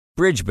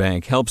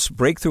Bridgebank helps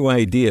breakthrough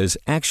ideas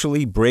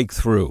actually break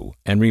through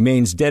and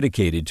remains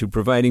dedicated to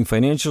providing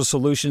financial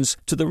solutions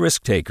to the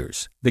risk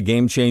takers, the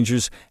game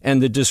changers, and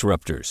the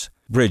disruptors.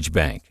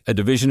 Bridgebank, a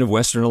division of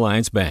Western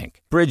Alliance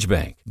Bank.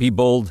 Bridgebank. Be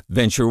bold,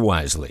 venture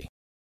wisely.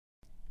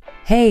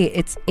 Hey,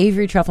 it's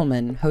Avery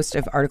Trufelman, host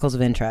of Articles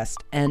of Interest,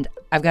 and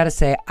I've got to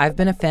say, I've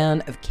been a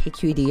fan of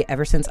KQED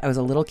ever since I was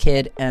a little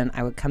kid, and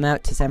I would come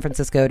out to San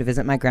Francisco to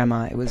visit my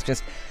grandma. It was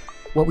just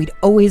what we'd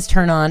always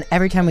turn on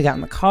every time we got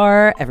in the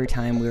car, every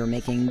time we were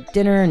making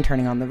dinner and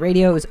turning on the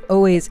radio. It was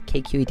always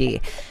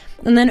KQED.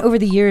 And then over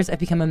the years, I've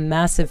become a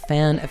massive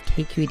fan of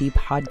KQED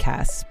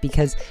podcasts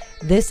because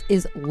this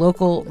is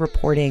local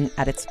reporting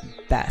at its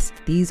best.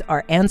 These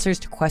are answers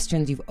to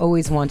questions you've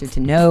always wanted to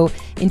know,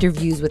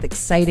 interviews with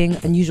exciting,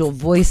 unusual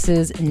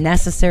voices,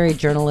 necessary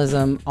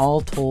journalism,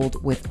 all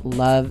told with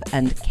love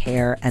and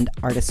care and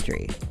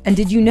artistry. And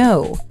did you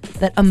know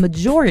that a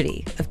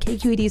majority of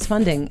KQED's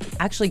funding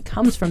actually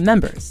comes from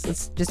members?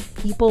 It's just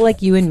people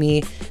like you and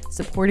me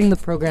supporting the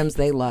programs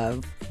they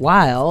love,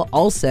 while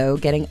also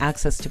getting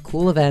access to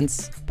cool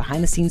events,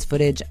 behind-the-scenes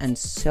footage, and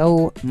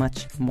so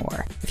much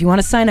more. If you want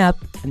to sign up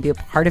and be a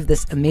part of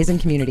this amazing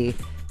community,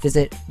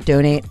 visit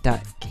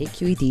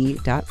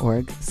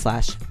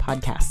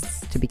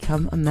donate.kqed.org/podcasts to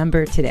become a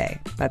member today.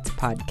 That's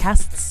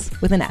podcasts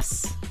with an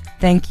S.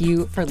 Thank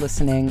you for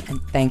listening, and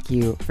thank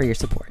you for your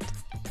support.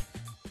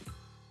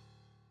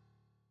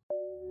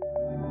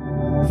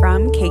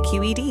 From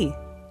KQED.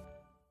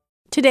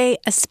 Today,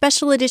 a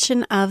special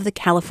edition of the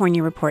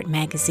California Report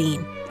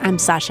magazine. I'm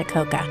Sasha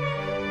Coca.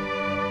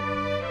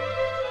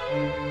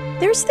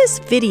 There's this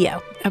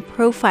video, a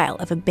profile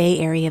of a Bay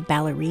Area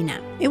ballerina.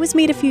 It was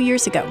made a few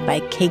years ago by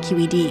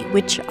KQED,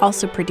 which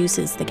also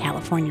produces the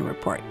California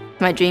Report.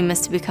 My dream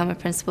is to become a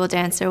principal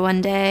dancer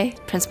one day.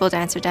 Principal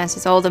dancer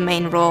dances all the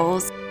main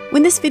roles.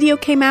 When this video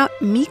came out,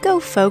 Miko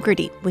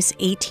Fogarty was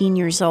 18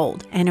 years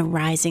old and a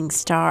rising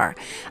star.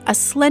 A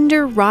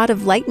slender rod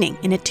of lightning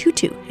in a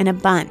tutu and a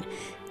bun.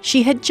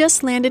 She had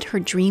just landed her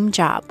dream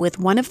job with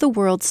one of the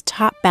world's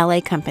top ballet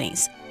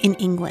companies in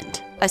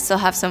England. I still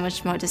have so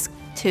much more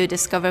to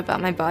discover about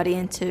my body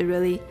and to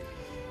really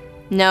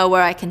know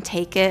where I can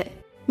take it.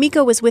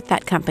 Miko was with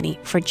that company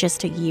for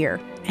just a year,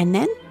 and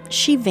then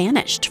she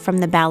vanished from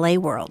the ballet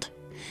world.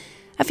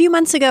 A few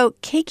months ago,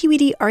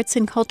 KQED arts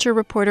and culture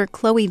reporter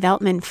Chloe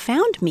Veltman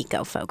found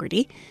Miko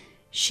Fogarty.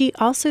 She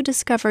also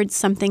discovered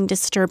something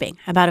disturbing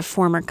about a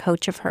former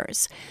coach of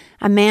hers,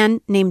 a man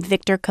named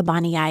Viktor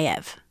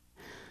Kabaniaev.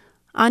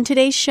 On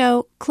today's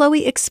show,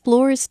 Chloe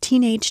explores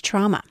teenage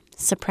trauma,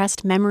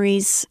 suppressed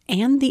memories,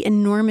 and the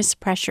enormous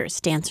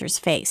pressures dancers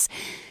face.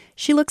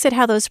 She looks at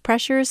how those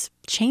pressures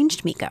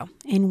changed Miko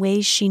in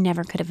ways she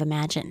never could have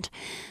imagined.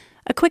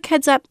 A quick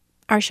heads up,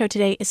 our show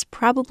today is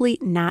probably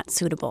not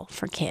suitable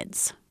for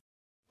kids.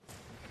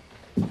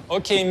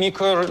 Okay,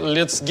 Miko,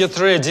 let's get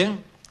ready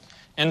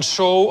and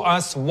show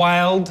us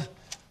wild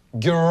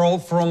girl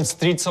from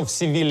streets of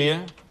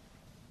Sevilla.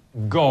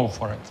 Go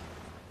for it.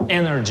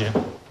 Energy.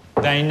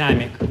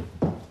 Dynamic.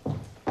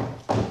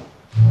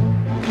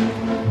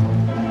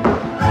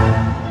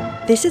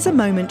 This is a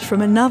moment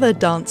from another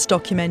dance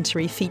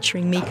documentary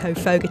featuring Miko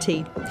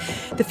Fogarty.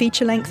 The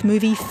feature-length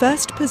movie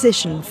First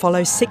Position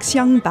follows 6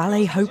 young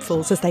ballet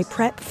hopefuls as they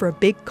prep for a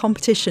big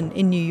competition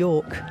in New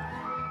York.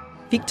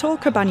 Viktor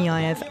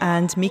Kabaniaev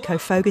and Miko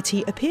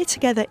Fogarty appear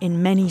together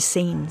in many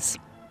scenes.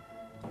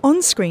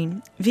 On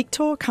screen,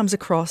 Viktor comes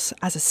across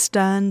as a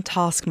stern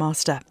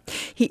taskmaster.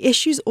 He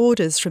issues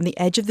orders from the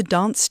edge of the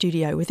dance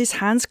studio with his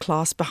hands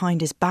clasped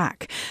behind his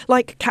back,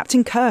 like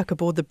Captain Kirk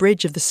aboard the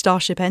bridge of the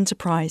Starship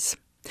Enterprise.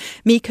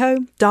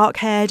 Miko,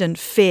 dark-haired and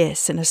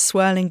fierce in a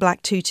swirling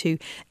black tutu,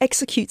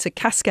 executes a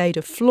cascade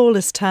of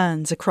flawless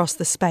turns across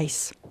the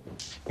space.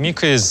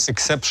 Miko is an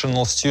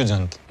exceptional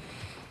student.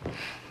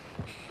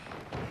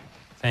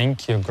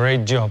 Thank you,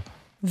 great job.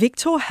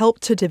 Viktor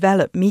helped to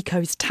develop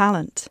Miko's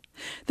talent.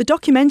 The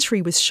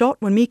documentary was shot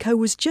when Miko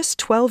was just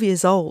 12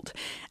 years old,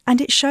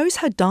 and it shows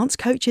her dance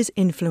coach's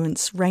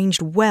influence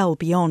ranged well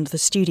beyond the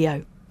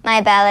studio. My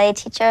ballet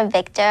teacher,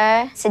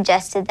 Victor,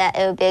 suggested that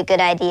it would be a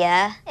good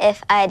idea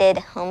if I did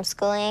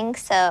homeschooling,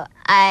 so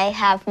I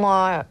have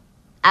more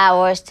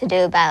hours to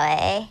do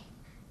ballet,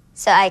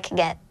 so I could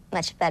get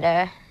much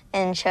better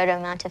in a shorter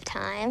amount of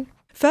time.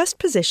 First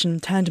Position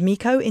turned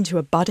Miko into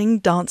a budding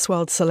dance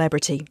world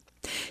celebrity.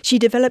 She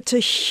developed a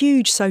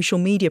huge social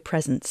media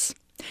presence.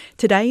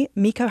 Today,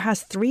 Miko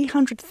has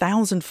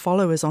 300,000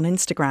 followers on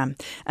Instagram,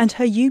 and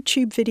her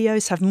YouTube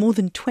videos have more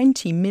than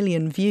 20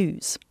 million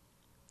views.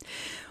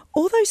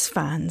 All those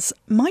fans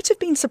might have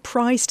been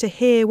surprised to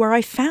hear where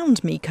I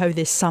found Miko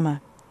this summer.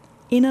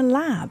 In a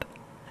lab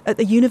at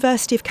the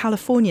University of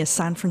California,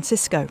 San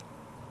Francisco.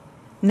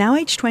 Now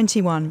aged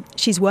 21,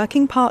 she's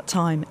working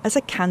part-time as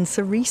a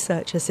cancer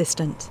research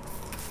assistant.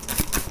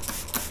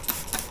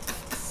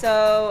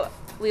 So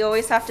we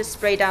always have to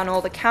spray down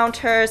all the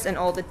counters and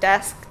all the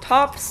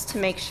desktops to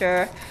make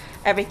sure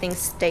everything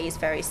stays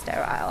very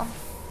sterile.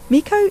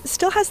 Miko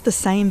still has the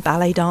same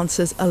ballet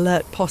dancer's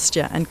alert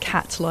posture and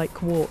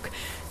cat-like walk,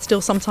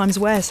 still sometimes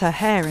wears her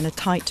hair in a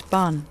tight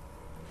bun.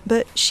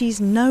 but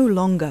she's no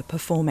longer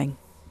performing.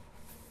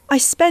 I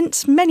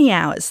spent many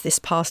hours this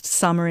past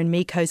summer in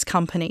Miko's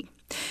company.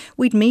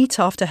 We'd meet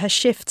after her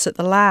shifts at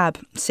the lab,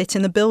 sit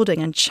in the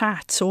building and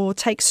chat, or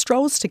take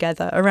strolls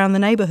together around the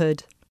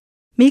neighbourhood.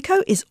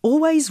 Miko is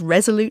always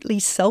resolutely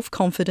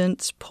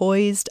self-confident,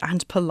 poised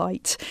and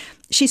polite.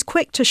 She's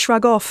quick to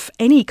shrug off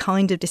any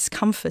kind of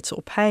discomfort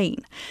or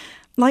pain,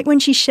 like when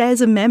she shares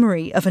a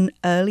memory of an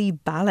early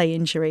ballet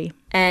injury.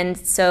 And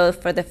so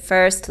for the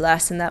first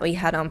lesson that we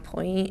had on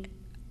point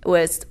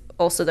was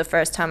also the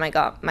first time I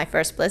got my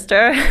first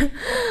blister.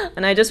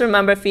 And I just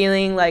remember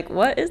feeling like,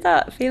 what is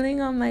that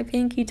feeling on my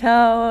pinky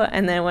toe?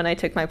 And then when I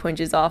took my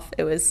pointers off,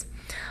 it was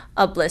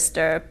a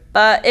blister.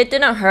 But it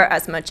didn't hurt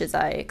as much as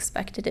I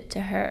expected it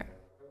to hurt.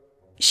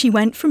 She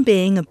went from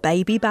being a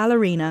baby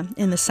ballerina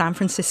in the San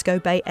Francisco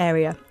Bay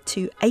Area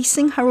to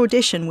acing her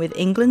audition with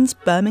England's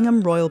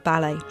Birmingham Royal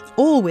Ballet,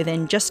 all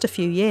within just a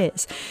few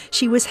years.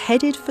 She was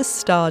headed for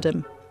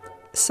stardom.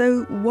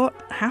 So what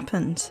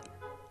happened?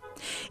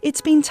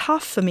 It's been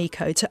tough for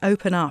Miko to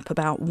open up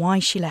about why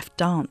she left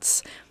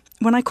dance.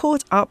 When I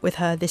caught up with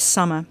her this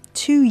summer,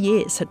 2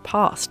 years had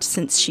passed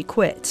since she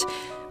quit,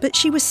 but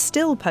she was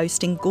still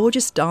posting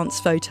gorgeous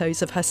dance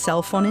photos of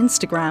herself on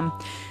Instagram.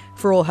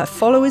 For all her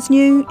followers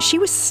knew, she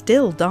was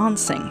still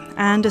dancing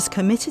and as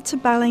committed to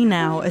ballet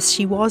now as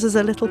she was as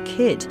a little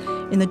kid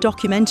in the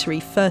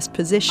documentary First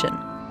Position.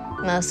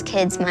 Most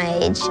kids my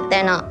age,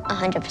 they're not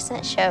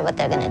 100% sure what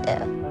they're going to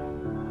do.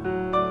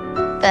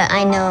 But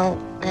I know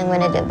I'm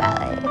going to do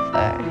ballet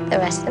for the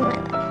rest of my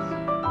life.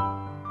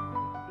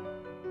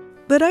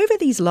 But over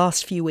these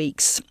last few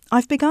weeks,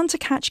 I've begun to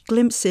catch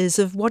glimpses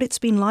of what it's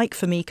been like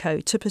for Miko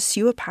to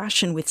pursue a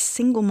passion with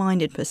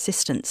single-minded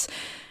persistence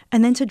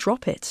and then to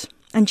drop it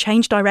and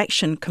change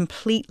direction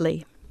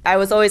completely. I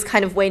was always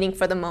kind of waiting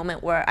for the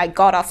moment where I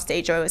got off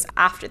stage, or it was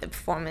after the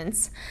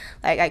performance.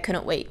 Like, I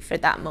couldn't wait for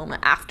that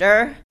moment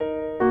after.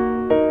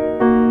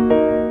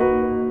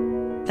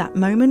 That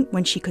moment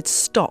when she could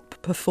stop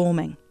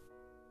performing.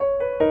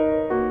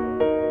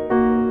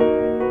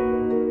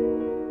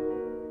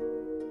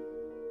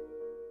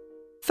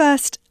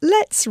 First,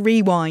 let's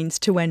rewind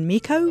to when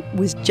Miko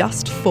was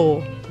just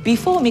 4.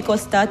 Before Miko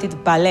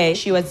started ballet,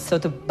 she was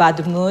sort of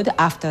bad mood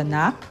after a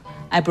nap.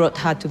 I brought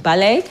her to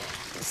ballet.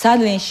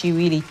 Suddenly, she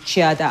really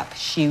cheered up.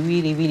 She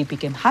really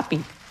became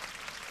happy.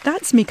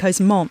 That's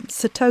Miko's mom,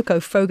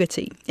 Satoko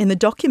Fogarty, in the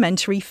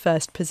documentary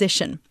First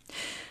Position.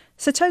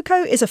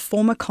 Satoko is a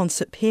former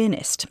concert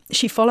pianist.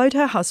 She followed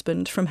her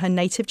husband from her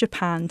native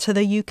Japan to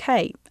the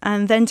UK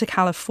and then to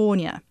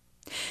California.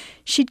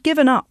 She'd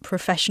given up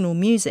professional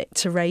music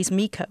to raise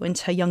Miko and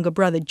her younger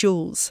brother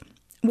Jules.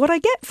 What I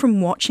get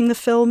from watching the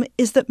film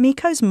is that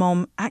Miko's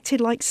mom acted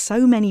like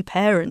so many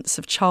parents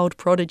of child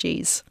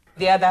prodigies.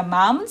 The other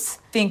moms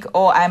think,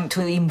 oh, I'm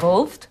too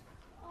involved.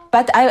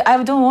 But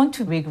I don't want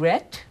to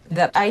regret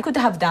that I could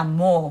have done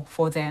more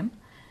for them.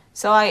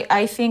 So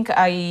I think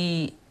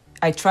I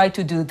try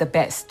to do the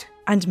best.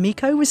 And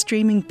Miko was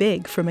dreaming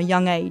big from a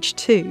young age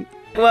too.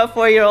 What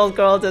 4-year-old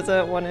girl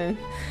doesn't want to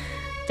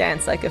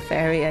dance like a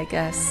fairy, I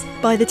guess?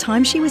 By the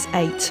time she was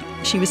 8,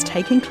 she was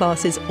taking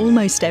classes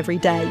almost every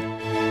day.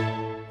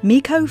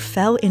 Miko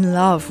fell in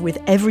love with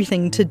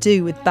everything to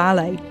do with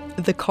ballet,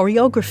 the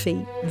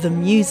choreography, the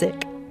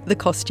music, the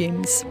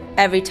costumes.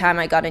 Every time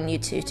I got a new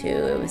tutu,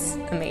 it was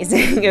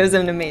amazing. It was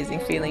an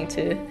amazing feeling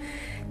to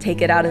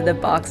take it out of the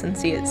box and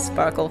see it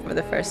sparkle for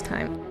the first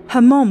time.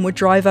 Her mom would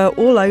drive her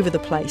all over the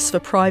place for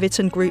private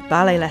and group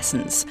ballet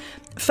lessons.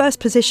 First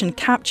Position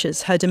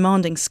captures her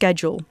demanding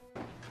schedule.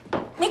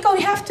 Miko,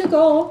 we have to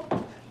go.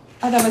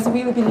 Otherwise,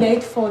 we will be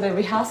late for the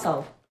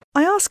rehearsal.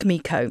 I ask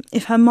Miko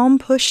if her mom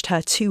pushed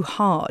her too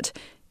hard.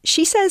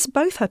 She says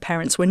both her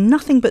parents were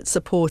nothing but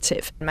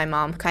supportive. My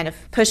mom kind of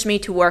pushed me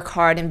to work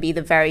hard and be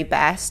the very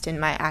best in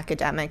my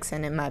academics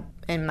and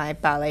in my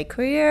ballet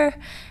career.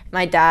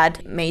 My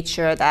dad made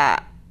sure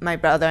that my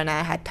brother and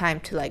I had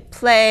time to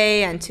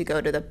play and to go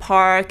to the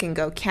park and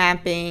go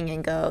camping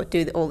and go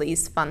do all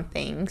these fun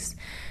things.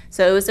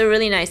 So it was a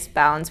really nice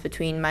balance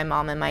between my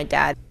mom and my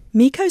dad.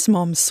 Miko's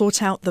mom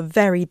sought out the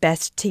very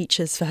best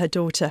teachers for her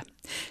daughter.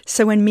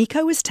 So when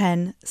Miko was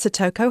 10,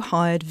 Satoko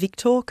hired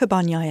Viktor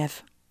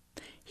Kabanyaev.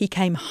 He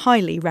came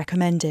highly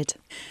recommended.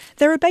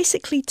 There are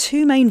basically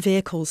 2 main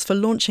vehicles for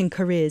launching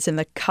careers in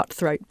the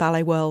cutthroat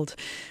ballet world: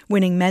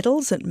 winning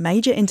medals at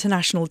major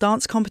international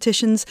dance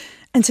competitions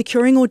and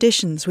securing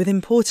auditions with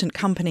important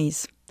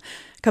companies.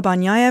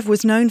 Kabanyaev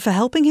was known for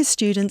helping his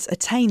students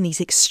attain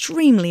these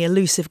extremely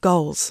elusive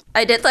goals.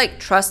 I did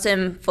trust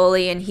him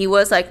fully, and he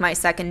was my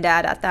second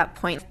dad at that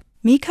point.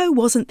 Miko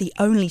wasn't the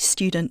only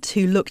student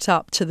who looked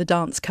up to the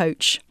dance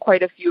coach.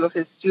 Quite a few of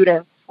his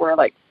students were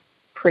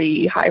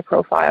pretty high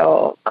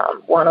profile,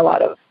 won a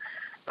lot of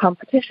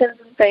competitions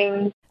and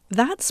things.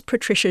 That's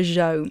Patricia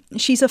Zhou.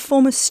 She's a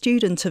former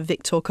student of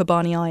Viktor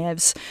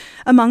Kabanyaev's.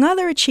 Among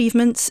other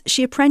achievements,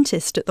 she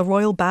apprenticed at the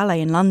Royal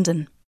Ballet in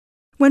London.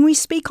 When we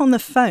speak on the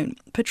phone,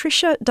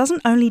 Patricia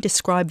doesn't only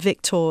describe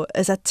Viktor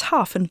as a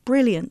tough and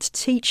brilliant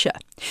teacher.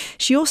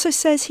 She also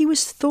says he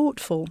was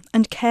thoughtful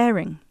and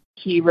caring.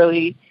 He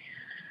really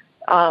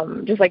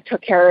just like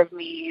took care of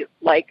me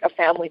like a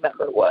family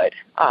member would.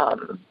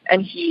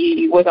 And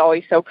he was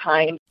always so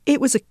kind.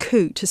 It was a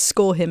coup to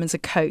score him as a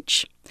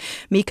coach.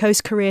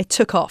 Miko's career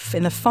took off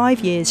in the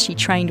 5 years she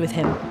trained with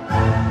him.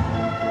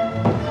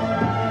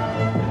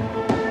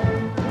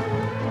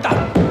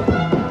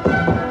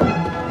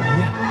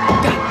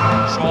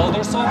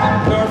 Shoulders open,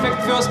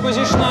 perfect first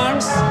position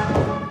arms.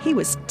 He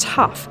was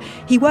tough.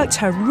 He worked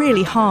her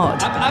really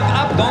hard. Up,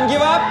 up, up, don't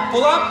give up,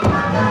 pull up.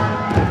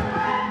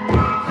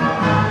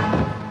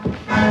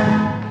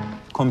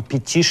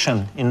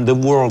 Competition in the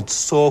world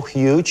so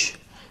huge,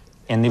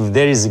 and if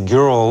there is a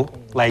girl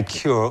like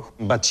her,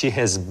 but she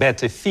has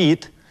better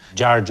feet,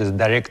 judges,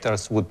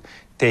 directors would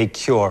take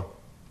her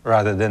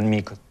rather than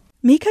Miko.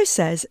 Miko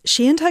says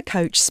she and her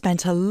coach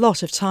spent a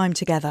lot of time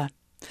together.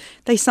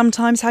 They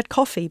sometimes had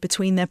coffee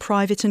between their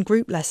private and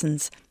group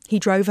lessons. He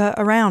drove her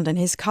around in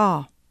his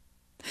car.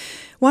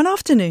 One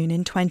afternoon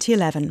in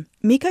 2011,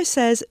 Miko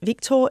says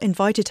Victor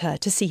invited her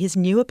to see his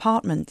new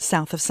apartment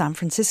south of San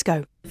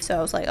Francisco. So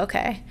I was like,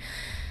 okay.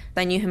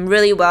 I knew him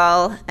really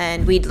well,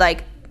 and we'd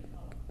like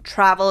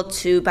travel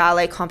to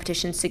ballet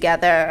competitions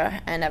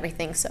together and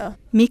everything, so.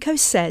 Miko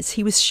says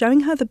he was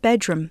showing her the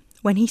bedroom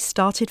when he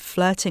started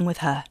flirting with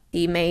her.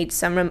 He made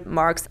some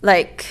remarks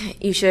like,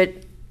 you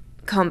should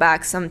come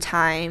back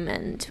sometime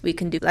and we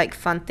can do like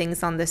fun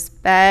things on this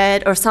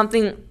bed or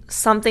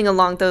something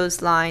along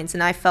those lines.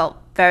 And I felt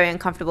very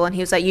uncomfortable, and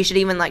he was like, you should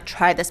even like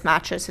try this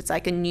mattress. It's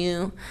like a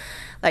new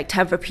like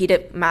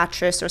Tempur-Pedic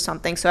mattress or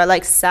something. So I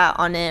like sat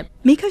on it.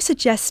 Miko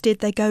suggested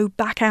they go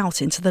back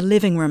out into the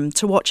living room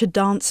to watch a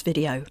dance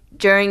video.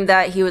 During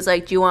that, he was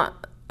like, do you want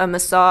a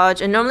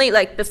massage? And normally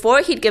like before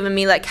he'd given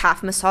me like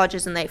half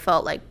massages and they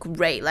felt like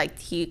great. Like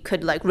he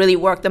could like really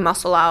work the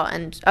muscle out,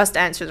 and us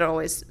dancers are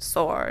always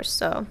sore.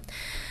 So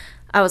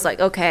I was like,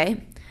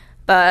 okay.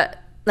 But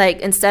like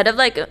instead of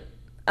like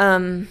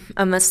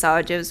a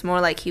massage, it was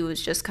more like he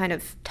was just kind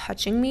of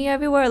touching me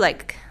everywhere,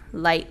 like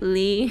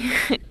lightly.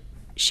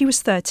 She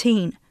was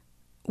 13,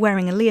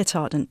 wearing a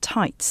leotard and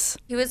tights.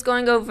 He was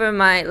going over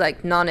my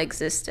like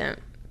non-existent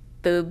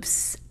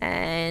boobs,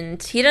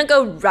 and he didn't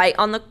go right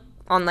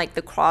on like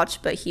the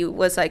crotch, but he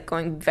was like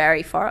going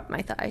very far up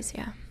my thighs.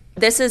 Yeah,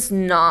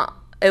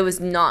 it was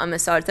not a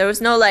massage. There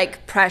was no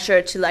like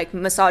pressure to like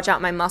massage out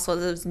my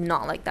muscles. It was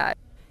not like that.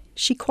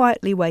 She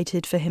quietly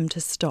waited for him to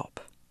stop.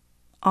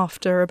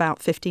 After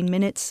about 15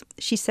 minutes,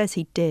 she says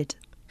he did.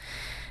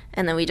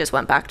 And then we just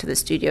went back to the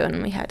studio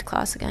and we had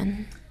class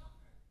again.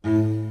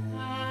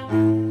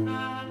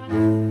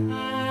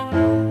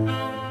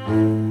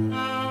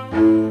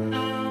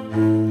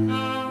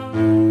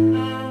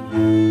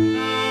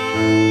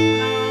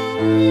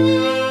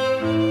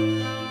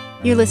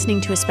 You're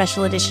listening to a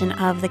special edition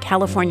of the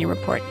California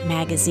Report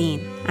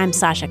magazine. I'm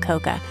Sasha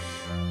Coca.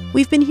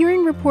 We've been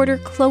hearing reporter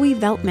Chloe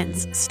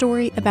Veltman's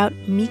story about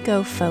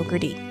Miko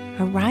Fogarty,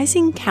 a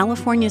rising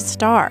California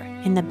star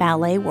in the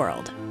ballet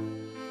world.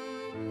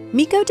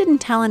 Miko didn't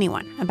tell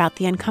anyone about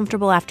the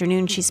uncomfortable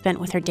afternoon she spent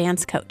with her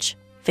dance coach,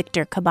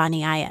 Victor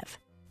Kabaniaev.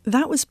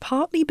 That was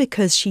partly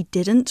because she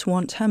didn't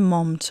want her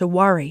mom to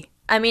worry.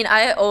 I mean,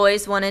 I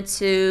always wanted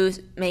to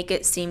make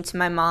it seem to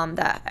my mom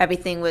that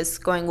everything was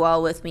going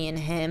well with me and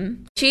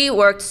him. She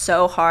worked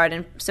so hard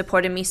and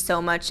supported me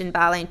so much in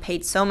ballet and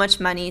paid so much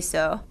money,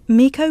 so.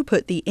 Miko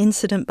put the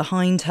incident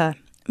behind her,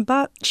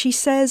 but she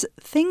says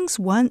things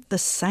weren't the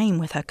same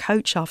with her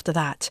coach after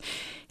that.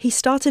 He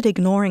started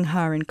ignoring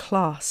her in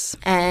class.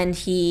 And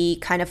he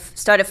kind of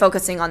started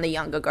focusing on the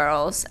younger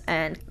girls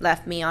and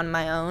left me on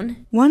my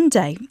own. One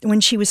day,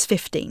 when she was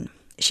 15,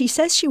 she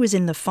says she was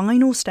in the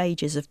final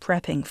stages of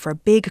prepping for a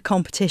big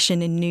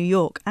competition in New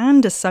York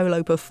and a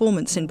solo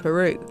performance in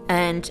Peru.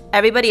 And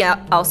everybody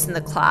else in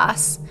the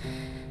class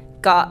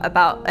got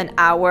about an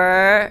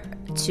hour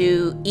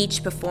to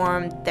each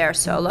perform their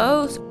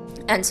solos.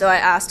 And so I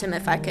asked him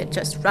if I could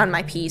just run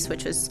my piece,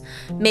 which was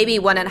maybe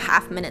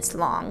 1.5 minutes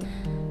long.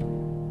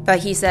 But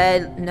he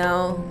said,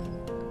 no,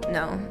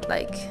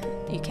 like,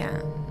 you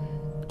can't.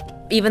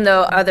 Even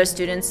though other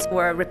students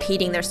were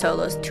repeating their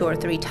solos 2 or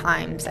 3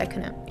 times, I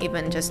couldn't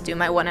even just do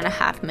my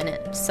 1.5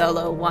 minute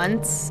solo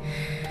once.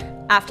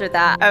 After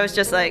that, I was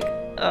just like,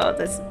 oh,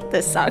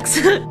 this sucks.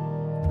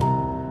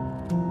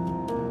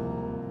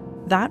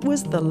 That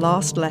was the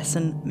last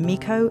lesson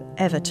Miko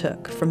ever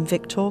took from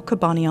Victor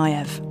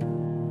Kabaniaev.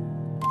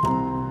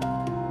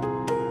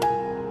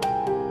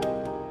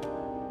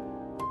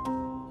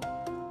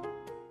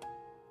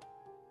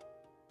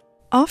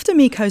 After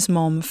Miko's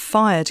mom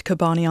fired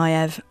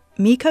Kabaniaev,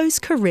 Miko's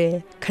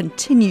career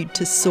continued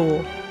to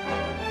soar.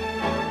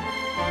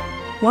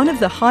 One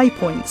of the high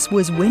points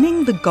was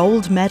winning the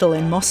gold medal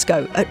in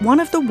Moscow at one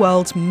of the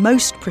world's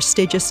most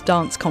prestigious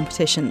dance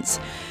competitions.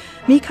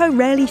 Miko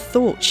rarely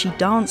thought she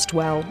danced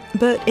well,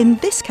 but in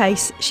this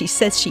case, she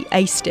says she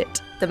aced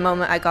it. The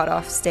moment I got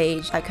off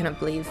stage, I couldn't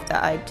believe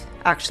that I'd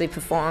actually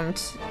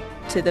performed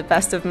to the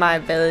best of my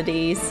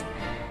abilities.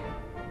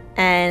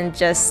 And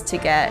just to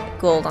get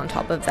gold on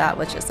top of that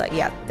was just like,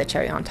 yeah, the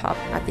cherry on top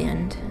at the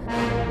end.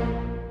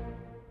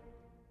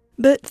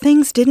 But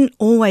things didn't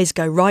always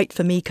go right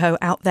for Miko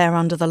out there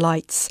under the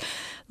lights,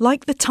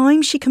 like the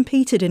time she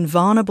competed in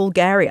Varna,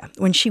 Bulgaria,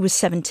 when she was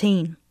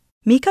 17.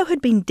 Miko had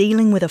been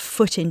dealing with a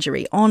foot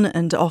injury on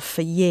and off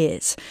for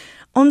years.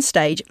 On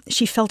stage,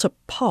 she felt a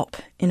pop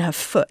in her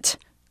foot,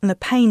 and the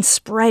pain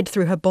spread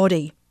through her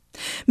body.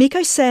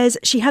 Miko says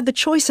she had the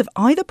choice of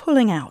either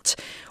pulling out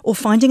or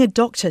finding a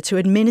doctor to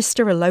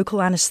administer a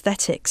local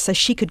anaesthetic so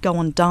she could go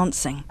on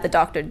dancing. The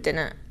doctor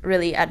didn't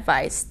really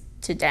advise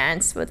to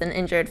dance with an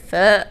injured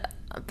foot,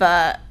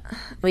 but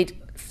we'd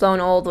flown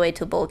all the way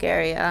to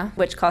Bulgaria,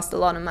 which cost a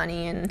lot of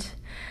money, and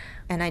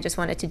I just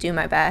wanted to do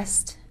my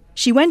best.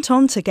 She went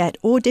on to get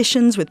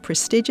auditions with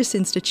prestigious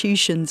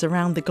institutions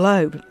around the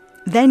globe.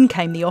 Then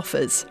came the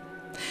offers.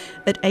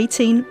 At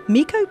 18,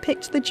 Miko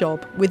picked the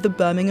job with the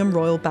Birmingham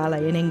Royal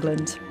Ballet in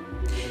England.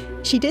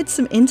 She did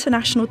some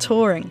international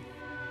touring.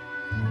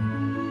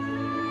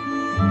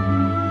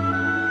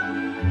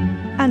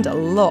 And a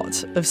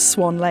lot of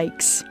Swan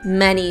Lakes.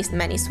 Many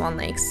Swan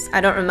Lakes.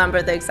 I don't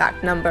remember the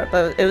exact number,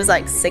 but it was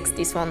like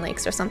 60 Swan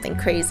Lakes or something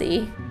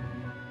crazy.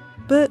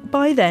 But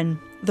by then,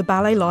 the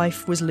ballet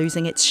life was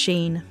losing its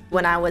sheen.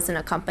 When I was in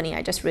a company,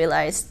 I just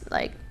realized,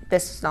 like,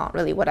 this is not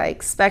really what I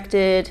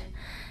expected.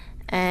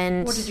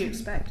 And what did you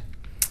expect?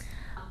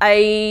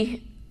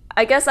 I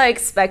guess I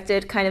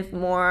expected kind of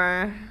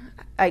more,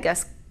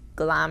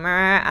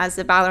 glamour as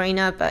a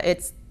ballerina, but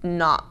it's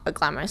not a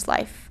glamorous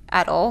life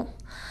at all.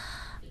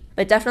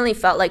 It definitely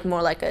felt like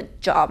more like a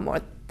job more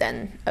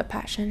than a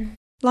passion.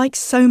 Like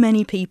so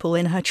many people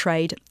in her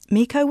trade,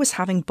 Miko was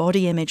having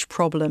body image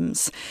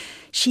problems.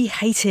 She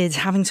hated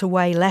having to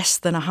weigh less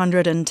than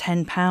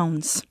 110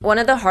 pounds. One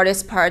of the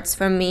hardest parts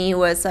for me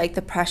was like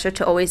the pressure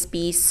to always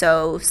be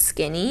so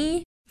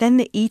skinny. Then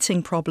the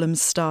eating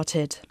problems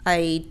started.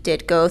 I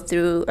did go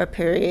through a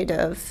period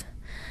of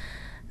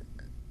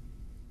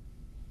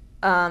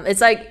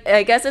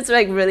I guess it's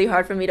like really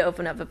hard for me to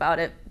open up about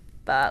it,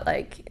 but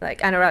like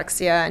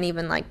anorexia and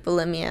even like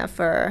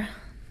bulimia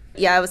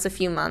it was a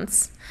few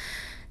months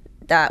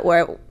that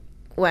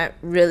went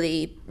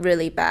really,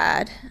 really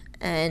bad.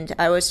 And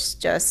I was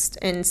just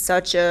in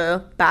such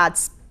a bad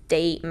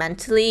state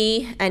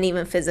mentally and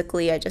even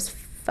physically. I just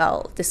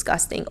felt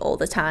disgusting all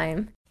the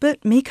time.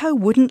 But Miko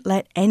wouldn't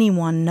let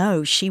anyone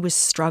know she was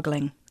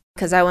struggling.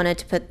 Because I wanted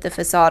to put the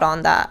facade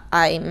on that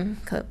I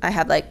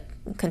have like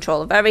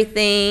control of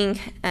everything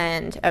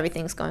and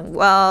everything's going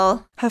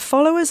well. Her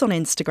followers on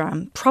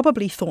Instagram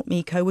probably thought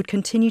Miko would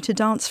continue to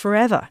dance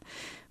forever,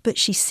 but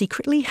she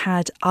secretly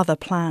had other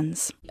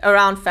plans.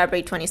 Around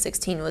February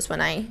 2016 was when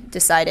I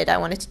decided I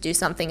wanted to do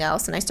something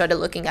else, and I started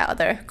looking at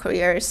other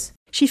careers.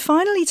 She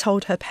finally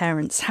told her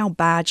parents how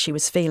bad she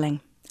was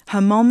feeling.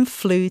 Her mom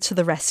flew to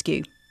the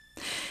rescue.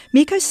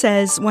 Miko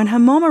says when her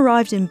mom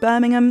arrived in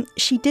Birmingham,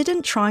 she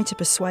didn't try to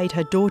persuade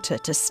her daughter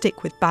to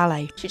stick with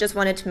ballet. She just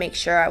wanted to make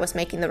sure I was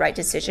making the right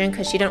decision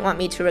because she didn't want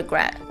me to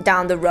regret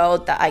down the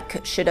road that I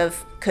should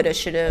have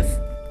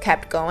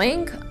kept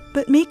going.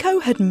 But Miko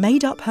had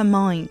made up her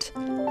mind.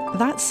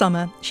 That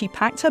summer, she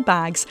packed her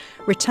bags,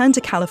 returned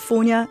to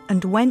California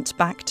and went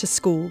back to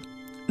school.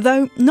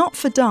 Though not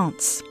for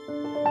dance.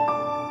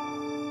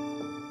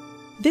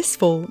 This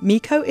fall,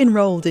 Miko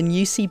enrolled in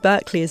UC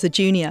Berkeley as a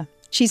junior.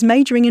 She's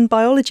majoring in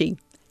biology.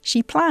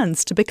 She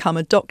plans to become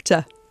a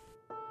doctor.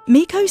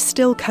 Miko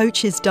still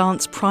coaches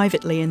dance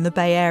privately in the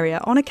Bay Area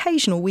on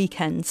occasional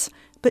weekends,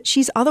 but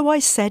she's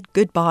otherwise said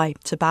goodbye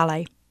to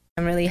ballet.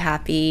 I'm really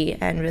happy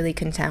and really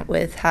content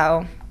with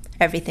how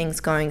everything's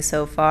going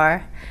so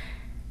far.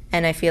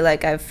 And I feel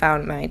like I've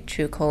found my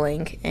true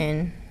calling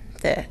in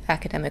the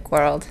academic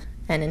world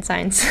and in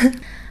science.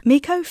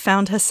 Miko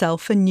found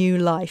herself a new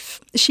life.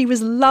 She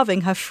was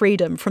loving her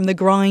freedom from the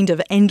grind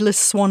of endless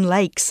Swan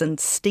Lakes and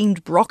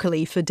steamed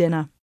broccoli for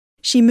dinner.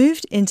 She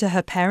moved into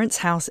her parents'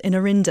 house in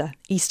Orinda,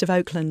 east of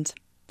Oakland.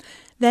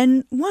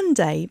 Then, one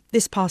day,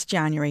 this past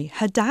January,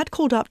 her dad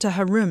called up to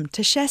her room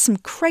to share some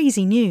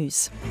crazy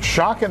news.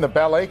 Shock in the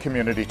ballet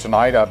community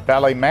tonight. A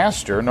ballet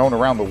master known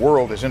around the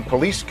world is in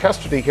police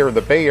custody here in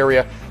the Bay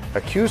Area,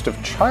 accused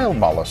of child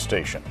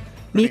molestation.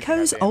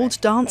 Miko's old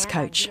dance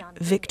coach,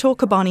 Viktor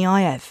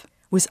Kabanayev,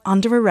 was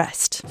under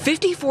arrest.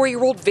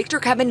 54-year-old Viktor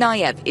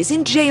Kabanayev is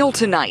in jail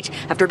tonight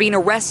after being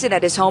arrested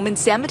at his home in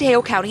San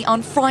Mateo County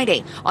on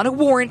Friday on a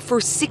warrant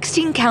for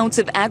 16 counts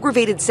of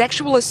aggravated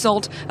sexual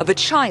assault of a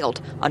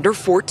child under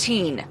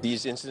 14.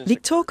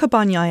 Viktor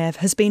Kabanayev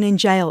has been in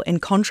jail in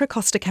Contra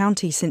Costa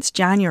County since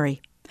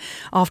January,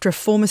 after a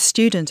former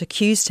student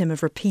accused him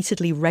of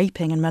repeatedly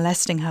raping and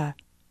molesting her.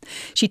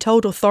 She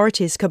told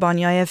authorities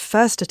Kabanayev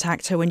first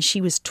attacked her when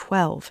she was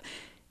 12.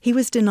 He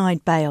was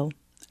denied bail,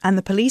 and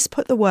the police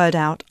put the word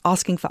out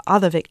asking for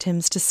other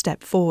victims to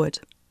step forward.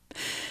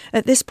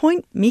 At this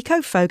point,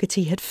 Miko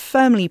Fogarty had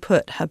firmly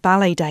put her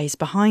ballet days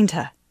behind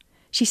her.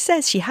 She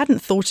says she hadn't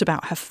thought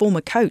about her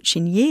former coach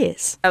in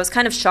years. I was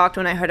kind of shocked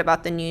when I heard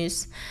about the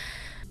news,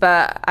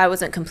 but I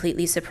wasn't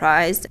completely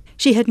surprised.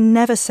 She had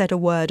never said a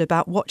word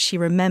about what she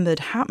remembered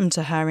happened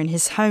to her in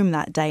his home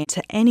that day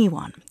to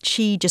anyone.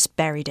 She just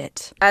buried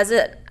it. As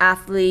an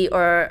athlete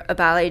or a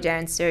ballet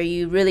dancer,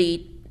 you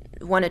really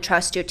want to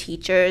trust your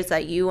teachers,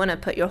 like you want to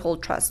put your whole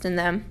trust in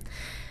them.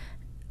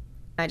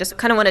 I just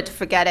kind of wanted to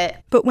forget it.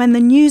 But when the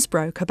news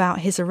broke about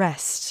his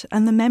arrest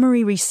and the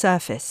memory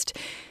resurfaced,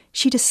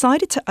 she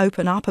decided to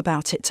open up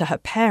about it to her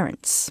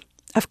parents.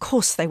 Of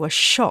course, they were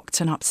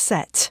shocked and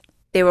upset.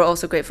 They were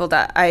also grateful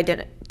that I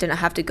didn't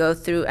have to go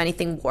through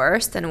anything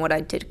worse than what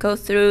I did go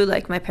through.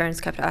 Like, my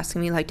parents kept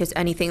asking me, like, does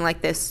anything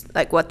like this,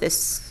 like what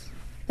this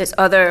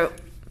other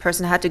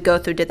person had to go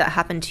through, did that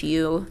happen to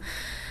you?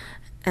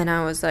 And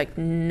I was like,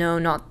 no,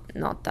 not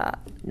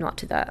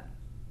to that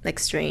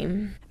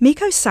extreme.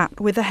 Miko sat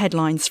with the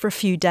headlines for a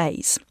few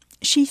days.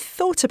 She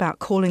thought about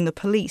calling the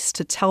police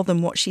to tell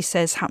them what she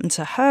says happened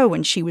to her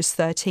when she was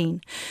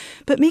 13.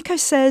 But Miko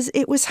says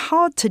it was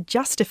hard to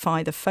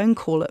justify the phone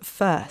call at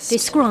first.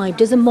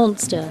 Described as a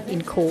monster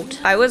in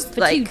court. I was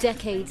For like 2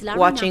 decades, Larry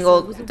watching Nassar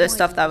all was a the wide-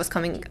 stuff that was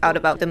coming out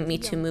about the Me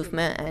Too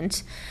movement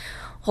and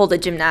all the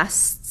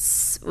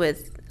gymnasts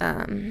with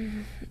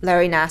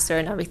Larry Nassar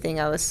and everything.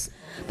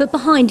 But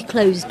behind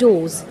closed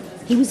doors,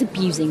 he was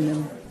abusing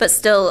them. But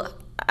still,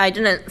 I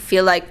didn't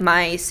feel like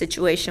my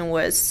situation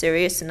was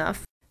serious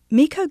enough.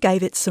 Miko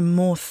gave it some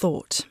more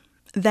thought.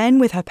 Then,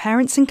 with her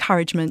parents'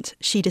 encouragement,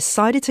 she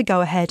decided to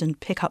go ahead and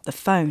pick up the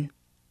phone.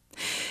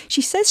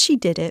 She says she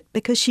did it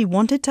because she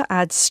wanted to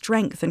add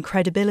strength and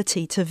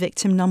credibility to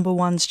victim number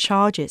one's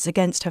charges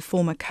against her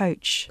former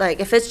coach. Like,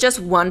 if it's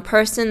just one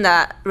person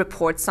that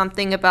reports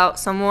something about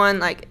someone,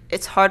 like,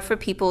 it's hard for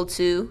people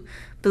to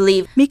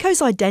believe.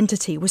 Miko's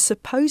identity was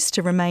supposed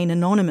to remain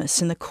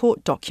anonymous in the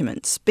court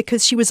documents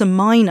because she was a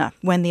minor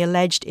when the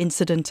alleged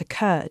incident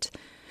occurred.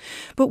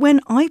 But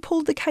when I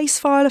pulled the case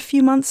file a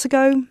few months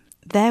ago,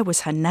 there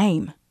was her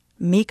name,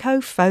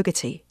 Miko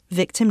Fogarty,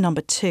 victim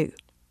number 2.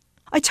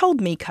 I told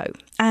Miko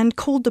and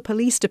called the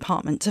police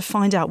department to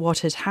find out what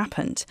had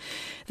happened.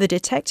 The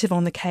detective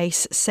on the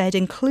case said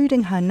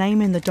including her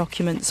name in the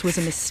documents was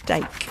a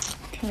mistake.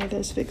 Okay,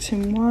 there's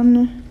victim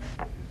 1.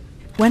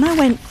 When I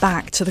went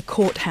back to the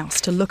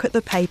courthouse to look at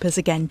the papers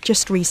again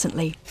just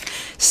recently,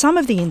 some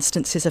of the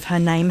instances of her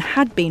name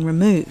had been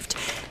removed,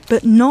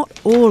 but not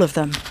all of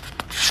them.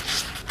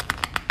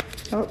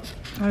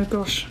 Oh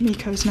gosh,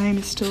 Miko's name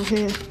is still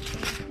here.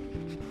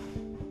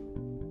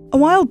 A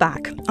while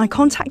back, I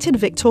contacted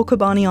Viktor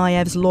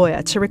Kobaniayev's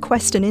lawyer to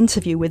request an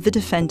interview with the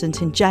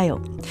defendant in jail.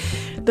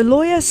 The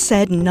lawyer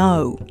said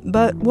no,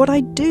 but what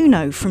I do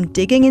know from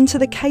digging into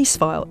the case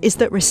file is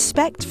that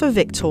respect for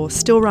Viktor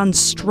still runs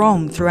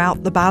strong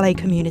throughout the ballet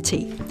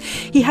community.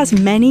 He has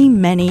many,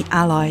 many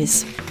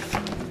allies.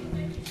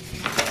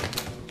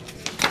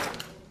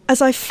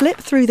 As I flip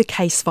through the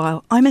case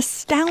file, I'm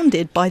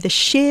astounded by the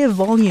sheer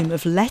volume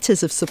of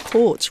letters of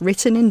support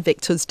written in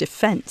Viktor's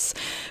defence,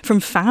 from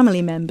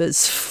family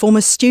members,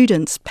 former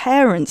students,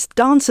 parents,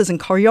 dancers and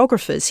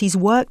choreographers he's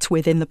worked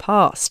with in the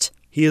past.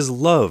 He is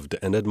loved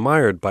and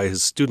admired by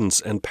his students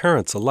and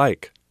parents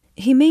alike.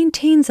 He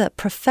maintains a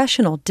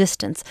professional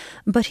distance,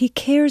 but he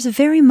cares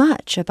very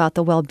much about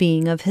the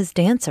well-being of his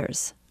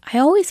dancers. I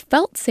always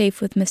felt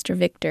safe with Mr.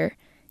 Victor,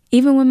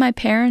 even when my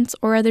parents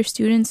or other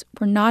students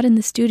were not in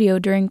the studio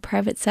during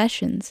private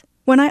sessions.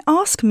 When I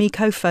ask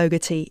Miko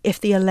Fogarty if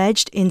the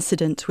alleged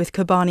incident with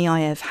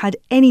Kobaniayev had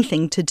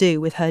anything to do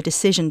with her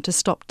decision to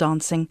stop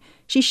dancing,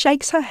 she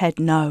shakes her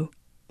head no.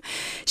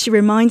 She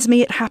reminds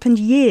me it happened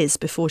years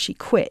before she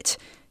quit.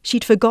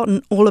 She'd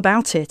forgotten all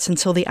about it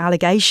until the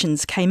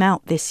allegations came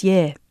out this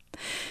year.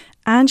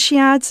 And she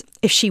adds,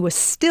 if she was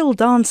still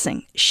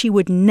dancing, she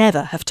would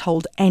never have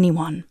told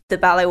anyone. The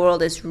ballet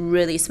world is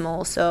really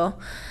small, so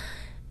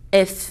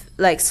if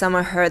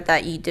someone heard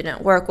that you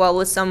didn't work well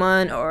with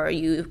someone or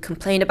you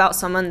complained about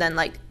someone, then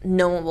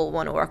no one will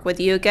want to work with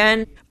you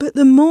again. But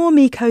the more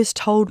Miko's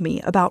told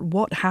me about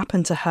what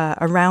happened to her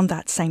around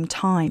that same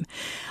time,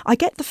 I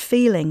get the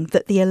feeling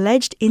that the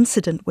alleged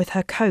incident with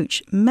her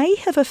coach may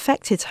have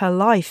affected her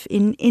life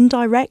in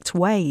indirect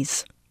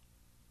ways.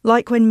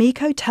 Like when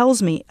Miko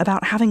tells me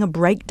about having a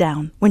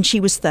breakdown when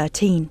she was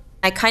 13.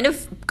 I kind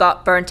of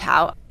got burnt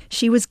out.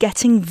 She was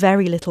getting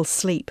very little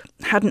sleep,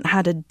 hadn't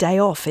had a day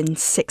off in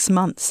 6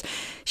 months.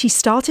 She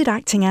started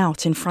acting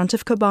out in front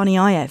of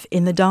Kobaniayev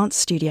in the dance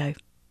studio.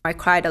 I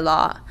cried a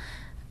lot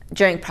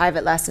during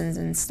private lessons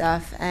and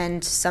stuff,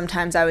 and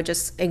sometimes I would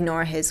just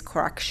ignore his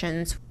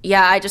corrections.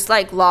 Yeah, I just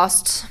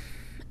lost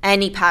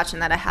any passion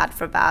that I had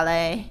for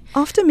ballet.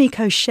 After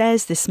Miko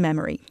shares this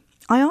memory,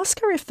 I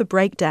ask her if the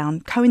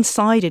breakdown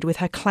coincided with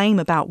her claim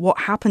about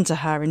what happened to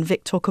her in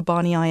Viktor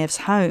Kobaniayev's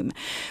home,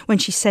 when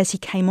she says he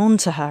came on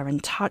to her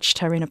and touched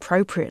her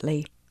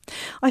inappropriately.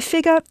 I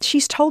figure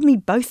she's told me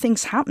both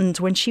things happened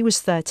when she was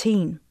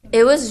 13.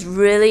 It was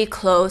really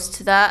close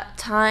to that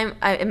time.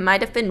 It might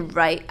have been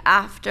right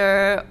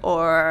after,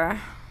 or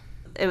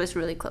it was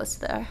really close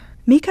there.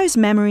 Miko's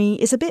memory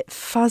is a bit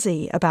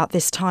fuzzy about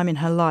this time in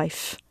her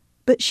life.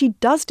 But she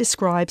does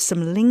describe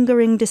some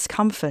lingering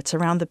discomfort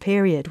around the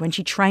period when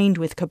she trained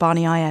with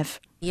Kobaniayev.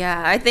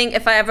 Yeah, I think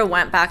if I ever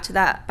went back to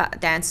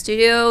that dance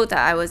studio that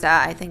I was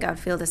at, I think I would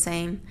feel the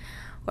same,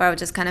 where I would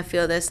just kind of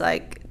feel this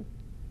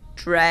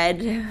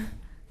dread.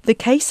 The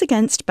case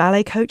against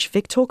ballet coach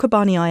Viktor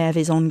Kobaniayev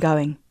is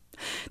ongoing.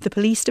 The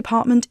police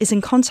department is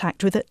in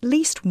contact with at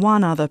least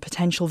one other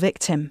potential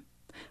victim.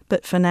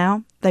 But for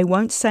now, they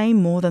won't say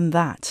more than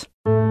that.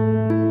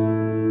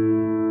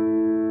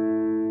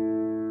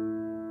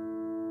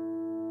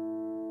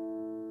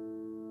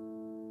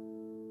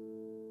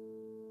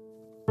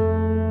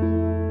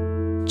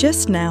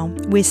 Just now,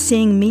 we're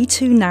seeing Me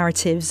Too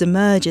narratives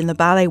emerge in the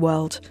ballet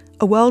world,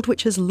 a world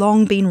which has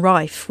long been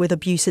rife with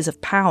abuses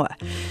of power,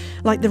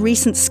 like the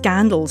recent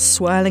scandals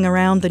swirling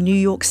around the New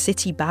York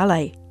City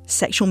Ballet,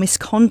 sexual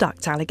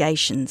misconduct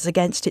allegations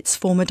against its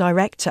former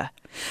director,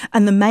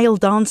 and the male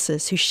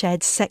dancers who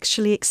shared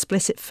sexually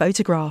explicit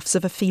photographs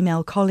of a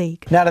female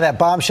colleague. Now to that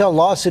bombshell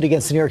lawsuit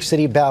against the New York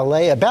City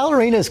Ballet. A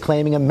ballerina is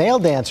claiming a male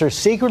dancer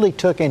secretly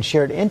took and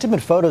shared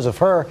intimate photos of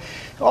her,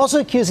 also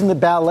accusing the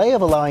ballet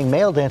of allowing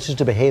male dancers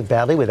to behave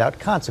badly without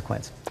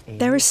consequence.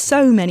 There are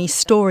so many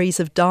stories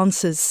of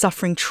dancers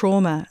suffering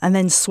trauma and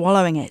then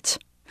swallowing it.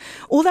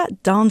 All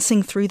that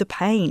dancing through the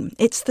pain,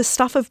 it's the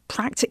stuff of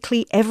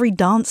practically every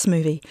dance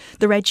movie.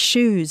 The Red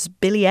Shoes,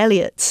 Billy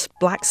Elliot,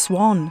 Black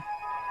Swan.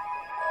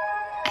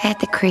 I had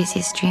the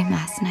craziest dream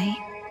last night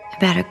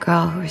about a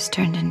girl who was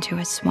turned into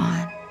a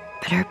swan,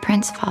 but her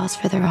prince falls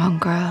for the wrong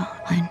girl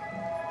and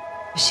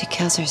she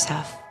kills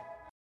herself.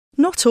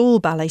 Not all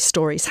ballet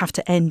stories have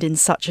to end in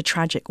such a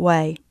tragic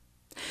way.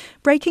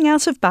 Breaking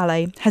out of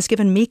ballet has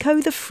given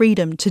Miko the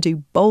freedom to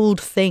do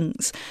bold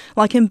things,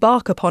 like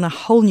embark upon a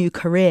whole new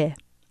career,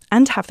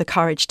 and have the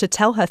courage to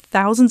tell her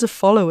thousands of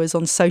followers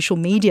on social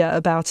media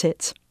about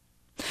it.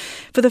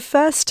 For the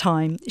first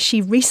time,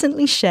 she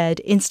recently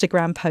shared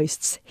Instagram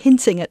posts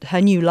hinting at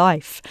her new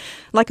life,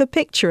 like a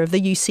picture of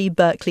the UC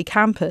Berkeley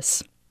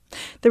campus.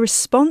 The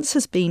response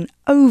has been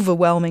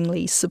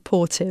overwhelmingly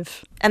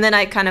supportive. And then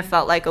I kind of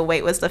felt like a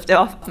weight was lifted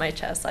off my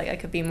chest, like I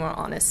could be more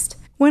honest.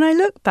 When I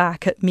look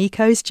back at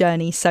Miko's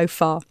journey so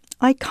far,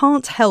 I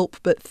can't help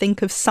but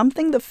think of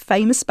something the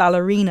famous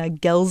ballerina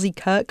Gelsey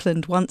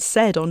Kirkland once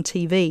said on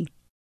TV.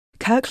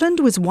 Kirkland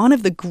was one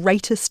of the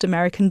greatest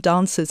American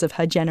dancers of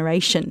her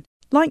generation.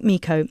 Like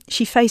Miko,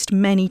 she faced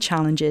many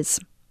challenges.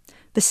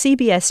 The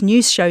CBS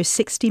news show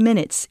 60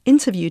 Minutes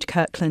interviewed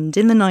Kirkland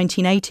in the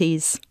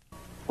 1980s.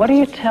 What do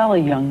you tell a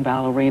young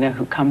ballerina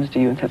who comes to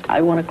you and says,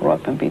 I want to grow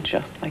up and be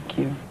just like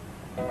you?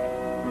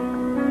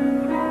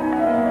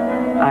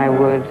 I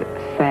would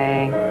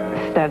say,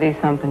 study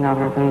something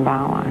other than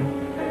ballet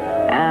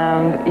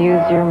and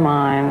use your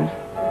mind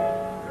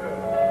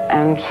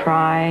and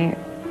try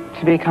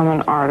to become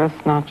an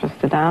artist, not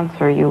just a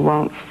dancer. You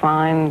won't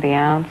find the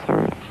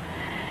answers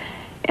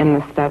in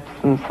the steps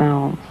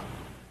themselves.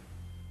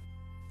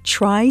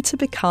 Try to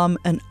become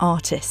an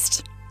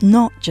artist,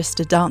 not just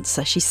a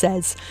dancer, she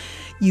says.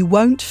 You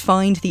won't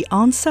find the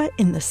answer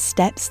in the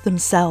steps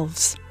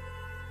themselves.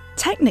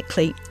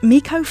 Technically,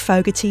 Miko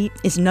Fogarty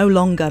is no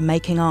longer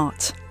making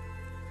art.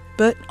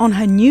 But on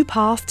her new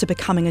path to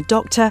becoming a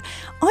doctor,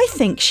 I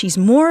think she's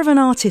more of an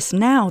artist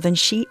now than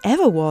she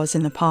ever was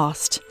in the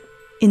past.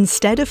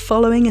 Instead of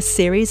following a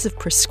series of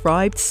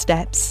prescribed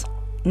steps,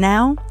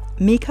 now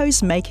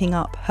Miko's making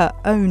up her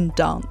own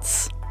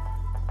dance.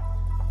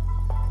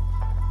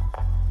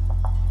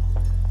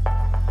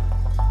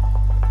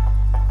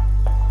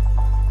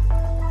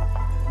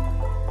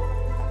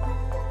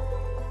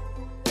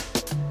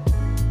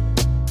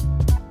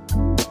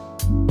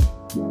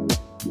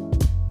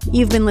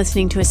 You've been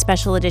listening to a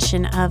special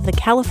edition of the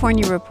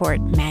California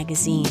Report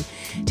magazine.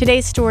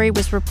 Today's story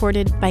was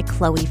reported by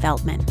Chloe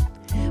Veltman.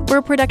 We're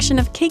a production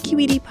of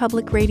KQED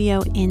Public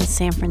Radio in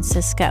San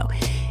Francisco.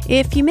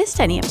 If you missed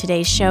any of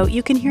today's show,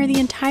 you can hear the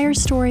entire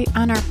story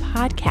on our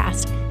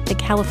podcast, The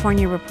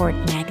California Report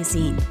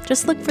magazine.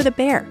 Just look for the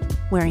bear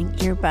wearing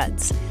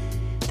earbuds.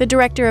 The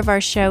director of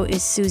our show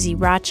is Susie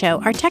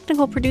Racho. Our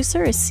technical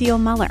producer is Seal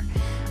Muller.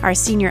 Our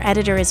senior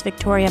editor is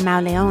Victoria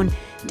Mauleon.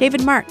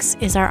 David Marks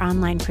is our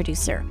online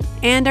producer.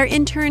 And our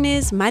intern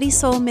is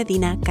Marisol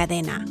Medina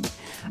Cadena.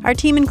 Our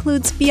team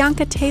includes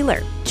Bianca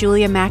Taylor,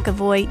 Julia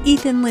McAvoy,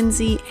 Ethan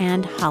Lindsay,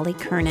 and Holly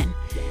Kernan.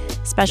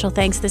 Special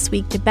thanks this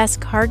week to Bess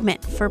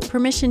Cardment for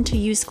permission to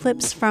use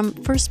clips from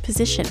First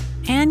Position,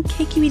 and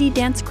KQED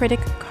dance critic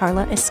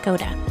Carla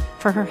Escoda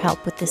for her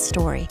help with this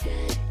story.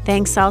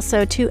 Thanks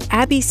also to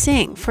Abby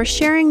Singh for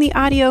sharing the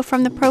audio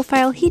from the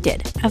profile he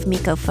did of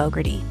Miko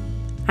Fogarty.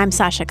 I'm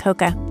Sasha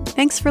Coca.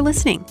 Thanks for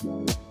listening.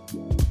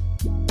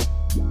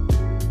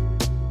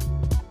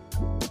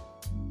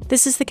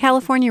 This is the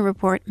California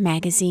Report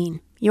magazine.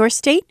 Your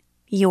state,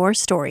 your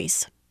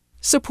stories.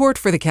 Support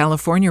for the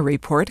California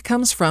Report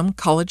comes from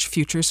College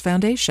Futures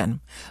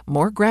Foundation.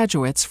 More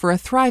graduates for a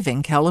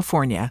thriving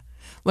California.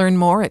 Learn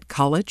more at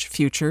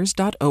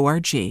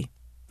collegefutures.org.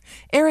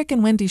 Eric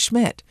and Wendy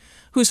Schmidt,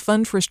 whose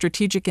Fund for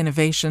Strategic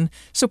Innovation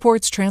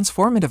supports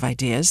transformative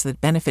ideas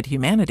that benefit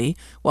humanity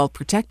while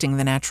protecting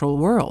the natural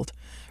world,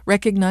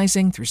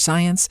 recognizing through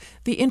science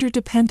the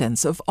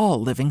interdependence of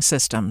all living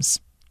systems.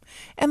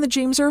 And the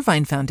James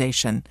Irvine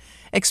Foundation,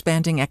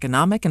 expanding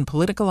economic and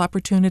political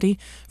opportunity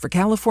for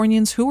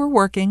Californians who are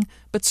working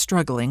but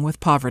struggling with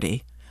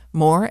poverty.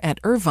 More at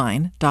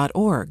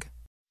irvine.org.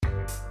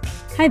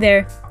 Hi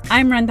there,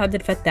 I'm Rand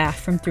Abdel Fattah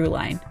from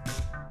Throughline.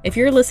 If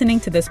you're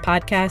listening to this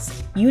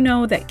podcast, you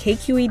know that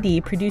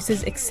KQED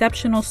produces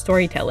exceptional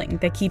storytelling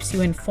that keeps you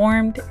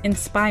informed,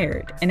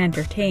 inspired, and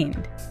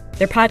entertained.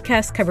 Their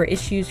podcasts cover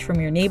issues from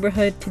your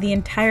neighborhood to the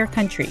entire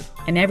country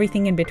and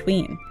everything in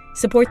between.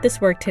 Support this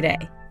work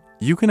today.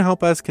 You can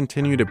help us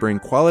continue to bring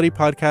quality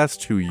podcasts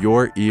to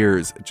your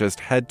ears. Just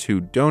head to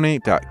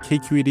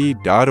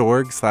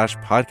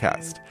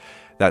donate.kqed.org/podcast.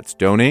 That's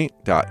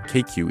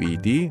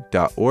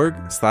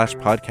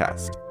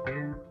donate.kqed.org/podcast.